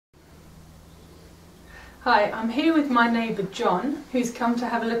Hi, I'm here with my neighbour John, who's come to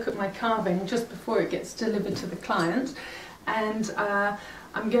have a look at my carving just before it gets delivered to the client. And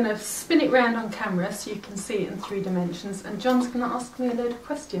I'm going to spin it round on camera so you can see it in 3 dimensions. And John's going to ask me a load of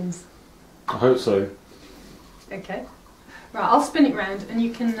questions. I hope so. Okay. Right, I'll spin it round and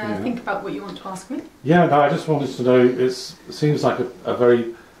you can think about what you want to ask me. Yeah, no, I just wanted to know, it seems like a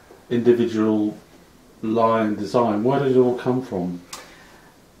very individual lion design. Where did it all come from?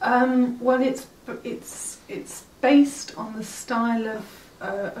 Well, it's based on the style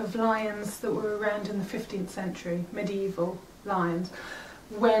of lions that were around in the 15th century, medieval lions,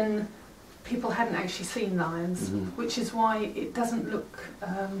 when people hadn't actually seen lions, which is why it doesn't look,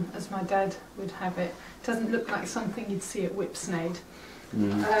 as my dad would have it, doesn't look like something you'd see at Whipsnade.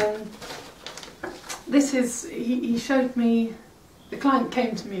 This is, he showed me, the client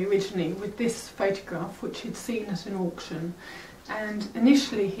came to me originally with this photograph which he'd seen at an auction, and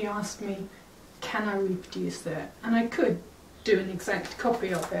initially he asked me, can I reproduce it? And I could do an exact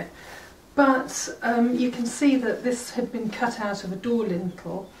copy of it, but you can see that this had been cut out of a door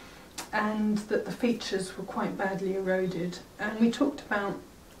lintel and that the features were quite badly eroded, and we talked about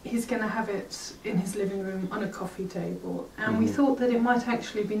he's going to have it in his living room on a coffee table, and we thought that it might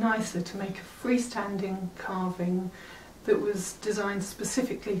actually be nicer to make a freestanding carving that was designed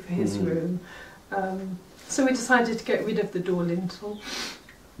specifically for his room. So we decided to get rid of the door lintel,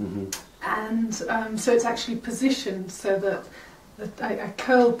 and so it's actually positioned so that I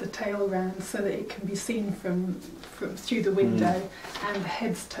curled the tail round so that it can be seen from through the window, and the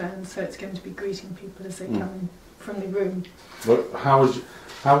head's turned so it's going to be greeting people as they come in from the room. But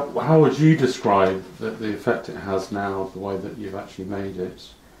how would you describe the effect it has now, the way that you've actually made it?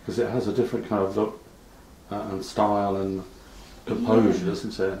 Because it has a different kind of look and style and composure,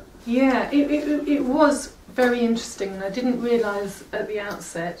 doesn't it? Yeah, it was very interesting, and I didn't realise at the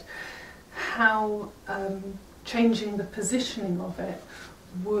outset how changing the positioning of it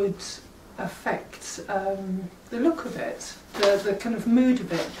would affect the look of it, the kind of mood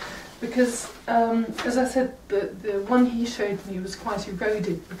of it. Because, as I said, the one he showed me was quite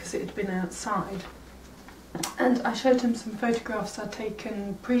eroded because it had been outside. And I showed him some photographs I'd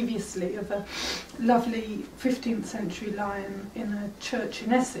taken previously of a lovely 15th century lion in a church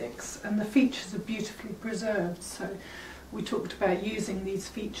in Essex, and the features are beautifully preserved. So we talked about using these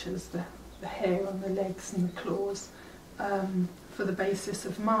features, the hair on the legs and the claws, for the basis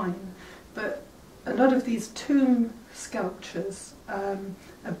of mine. But a lot of these tomb sculptures are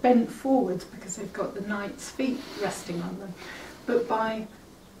bent forwards because they've got the knight's feet resting on them. But by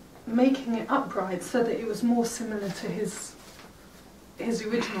making it upright so that it was more similar to his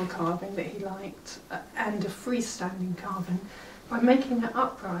original carving that he liked, and a freestanding carving, by making it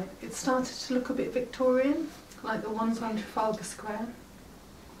upright it started to look a bit Victorian, like the ones on Trafalgar Square.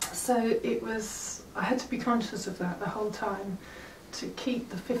 So I had to be conscious of that the whole time to keep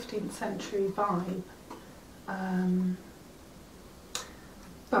the 15th century vibe,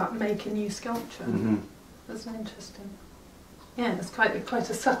 but make a new sculpture. That's interesting. Yeah, it's quite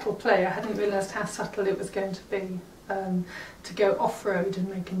a subtle play. I hadn't realised how subtle it was going to be, to go off-road and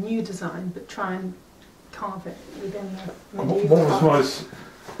make a new design, but try and carve it within the medieval What was nice,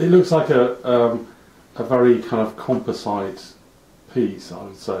 it looks like a very kind of composite piece, I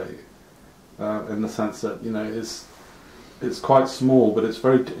would say, in the sense that, you know, it's quite small, but it's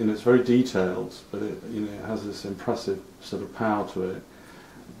very detailed, but it has this impressive sort of power to it.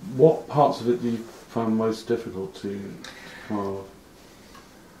 What parts of it do you find most difficult to carve?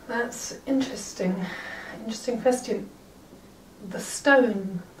 That's interesting question. The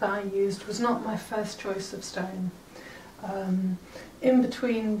stone that I used was not my first choice of stone. In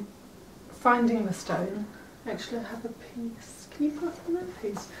between finding the stone, actually I have a piece. Can you pass me that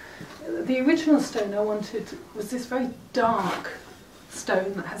piece? The original stone I wanted was this very dark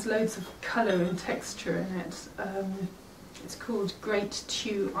stone that has loads of colour and texture in it. It's called Great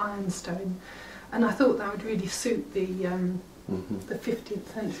Tew Ironstone, and I thought that would really suit the 15th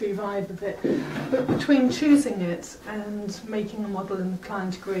century vibe of it. But between choosing it and making a model and the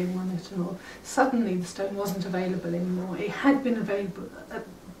client agreeing on it and all, suddenly the stone wasn't available anymore. It had been available at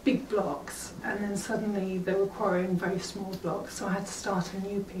big blocks, and then suddenly they were quarrying very small blocks, so I had to start a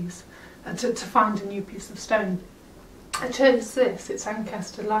new piece, to find a new piece of stone. I chose this, it's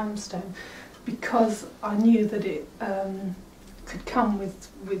Ancaster limestone, because I knew that it could come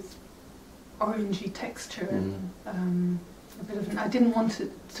with orangey texture and a bit of I didn't want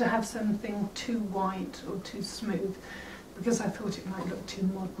it to have something too white or too smooth, because I thought it might look too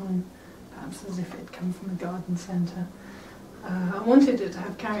modern, perhaps as if it had come from a garden centre. I wanted it to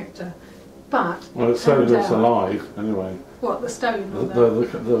have character, But well, it certainly looks alive anyway. What, the stone? Or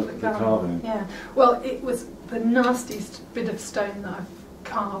The carving. Yeah. Well, it was the nastiest bit of stone that I've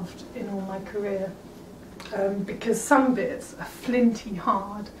carved in all my career, because some bits are flinty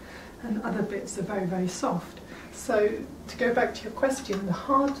hard and other bits are very, very soft. So to go back to your question, the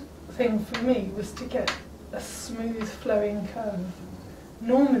hard thing for me was to get a smooth flowing curve.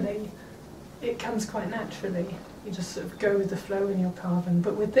 Normally it comes quite naturally, you just sort of go with the flow in your carving,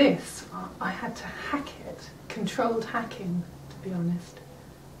 but with this I had to hack it, controlled hacking, to be honest.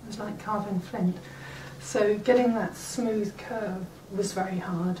 It was like carving flint. So getting that smooth curve was very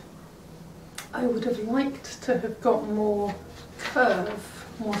hard. I would have liked to have got more curve,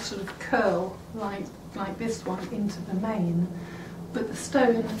 more sort of curl like this one into the mane, but the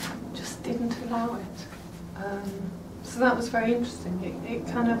stone just didn't allow it. So that was very interesting. It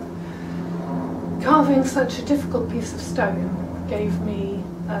kind of, carving such a difficult piece of stone gave me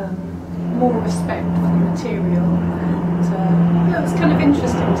more respect for the material, and it was kind of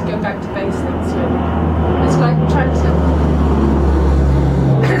interesting to go back to basics. It's like trying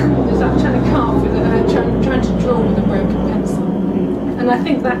to carve with trying to draw with a broken pencil, and I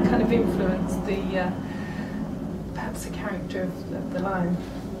think that kind of influenced the perhaps the character of the lion.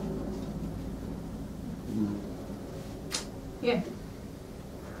 Yeah.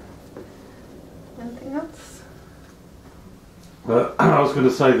 Anything else? I was going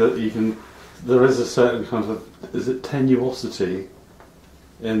to say that there is a certain kind of, is it tenuosity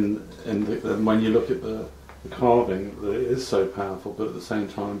in when you look at the carving, that it is so powerful, but at the same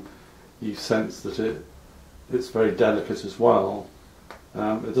time you sense that it's very delicate as well.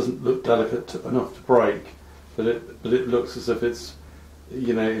 It doesn't look delicate enough to break, but it looks as if it's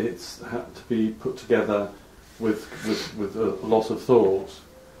had to be put together with a lot of thought.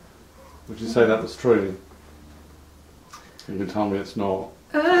 Would you say that was true? You can tell me it's not.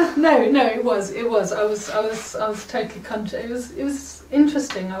 No, it was. I was totally conscious. It was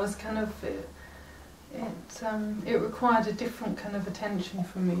interesting. I was kind of it required a different kind of attention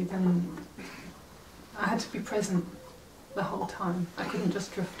from me than I had to be present the whole time. I couldn't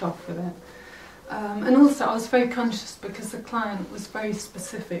just drift off with it. And also, I was very conscious because the client was very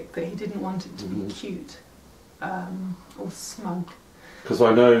specific that he didn't want it to be cute or smug. Because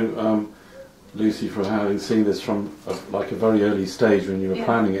I know, Lucy, from having seen this from a very early stage when you were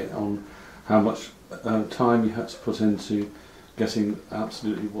planning it, on how much time you had to put into getting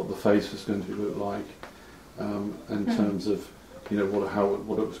absolutely what the face was going to look like, in terms of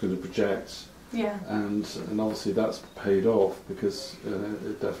what it was going to project. Yeah. And obviously that's paid off, because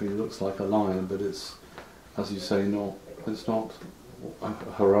it definitely looks like a lion, but it's, as you say, it's not a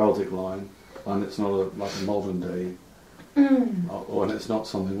heraldic lion, and it's not like a modern day. And it's not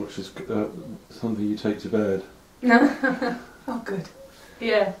something which is something you take to bed. No. Oh, good.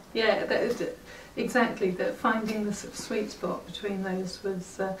 Yeah. That is it. Exactly. That finding the sort of sweet spot between those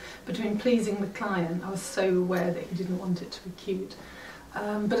was between pleasing the client. I was so aware that he didn't want it to be cute,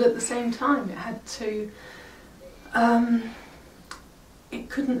 but at the same time, it had to. It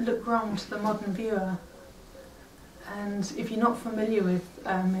couldn't look wrong to the modern viewer. And if you're not familiar with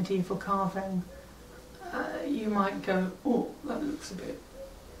medieval carving, you might go, "Oh, that looks a bit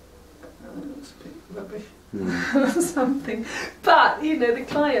rubbish," or something. But the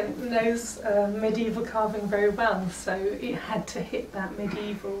client knows medieval carving very well, so it had to hit that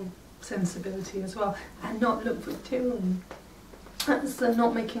medieval sensibility as well, and not look Victorian. That's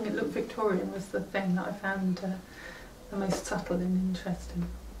not making it look Victorian was the thing that I found the most subtle and interesting.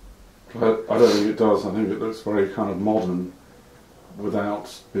 I don't think it does. I think it looks very kind of modern,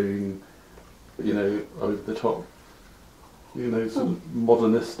 without being, over the top, sort of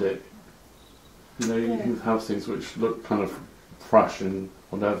modernistic. You can have things which look kind of fresh and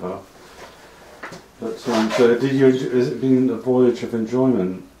whatever. But so has it been a voyage of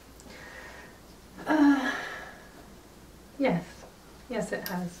enjoyment? Yes, it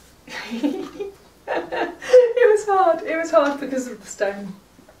has. It was hard because of the stone.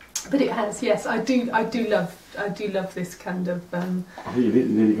 But it has, yes. I do love this kind of. You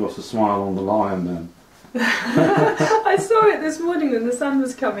nearly got a smile on the lion then. I saw it this morning when the sun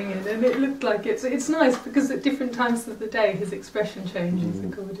was coming in, and it looked like it's nice because at different times of the day his expression changes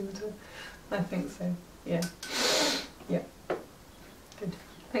according to. I think so. Yeah. Good.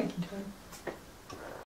 Thank you, John.